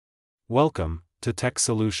Welcome to Tech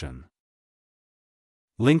Solution.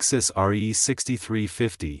 Linksys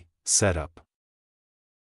RE6350 Setup.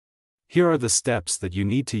 Here are the steps that you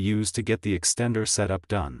need to use to get the extender setup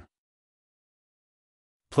done.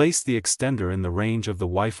 Place the extender in the range of the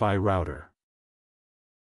Wi-Fi router.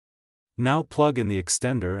 Now plug in the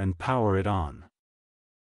extender and power it on.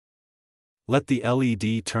 Let the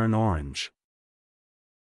LED turn orange.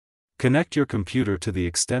 Connect your computer to the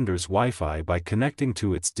extender's Wi-Fi by connecting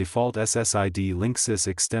to its default SSID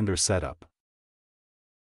Linksys extender setup.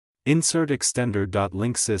 Insert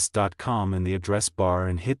extender.linksys.com in the address bar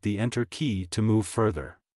and hit the Enter key to move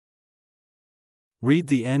further. Read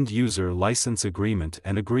the End User License Agreement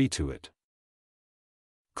and agree to it.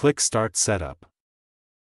 Click Start Setup.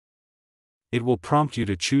 It will prompt you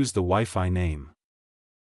to choose the Wi-Fi name.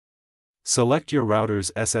 Select your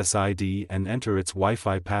router's SSID and enter its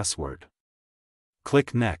Wi-Fi password.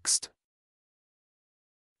 Click Next.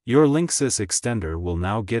 Your Linksys extender will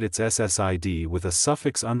now get its SSID with a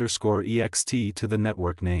suffix _ext to the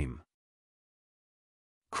network name.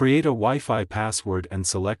 Create a Wi-Fi password and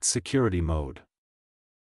select Security Mode.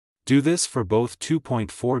 Do this for both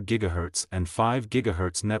 2.4 GHz and 5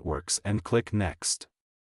 GHz networks and click Next.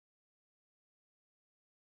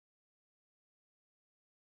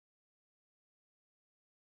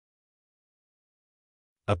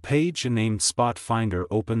 A page named Spot Finder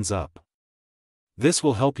opens up. This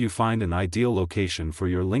will help you find an ideal location for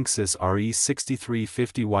your Linksys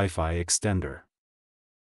RE6350 Wi-Fi extender.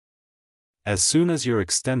 As soon as your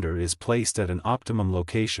extender is placed at an optimum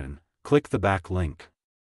location, click the back link.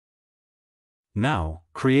 Now,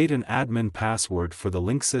 create an admin password for the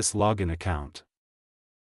Linksys login account.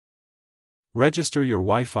 Register your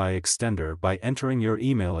Wi-Fi extender by entering your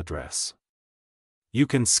email address. You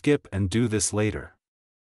can skip and do this later.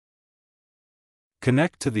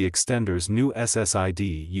 Connect to the extender's new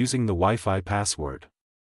SSID using the Wi-Fi password.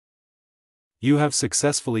 You have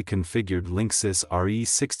successfully configured Linksys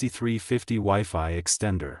RE6350 Wi-Fi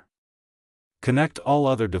extender. Connect all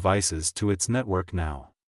other devices to its network now.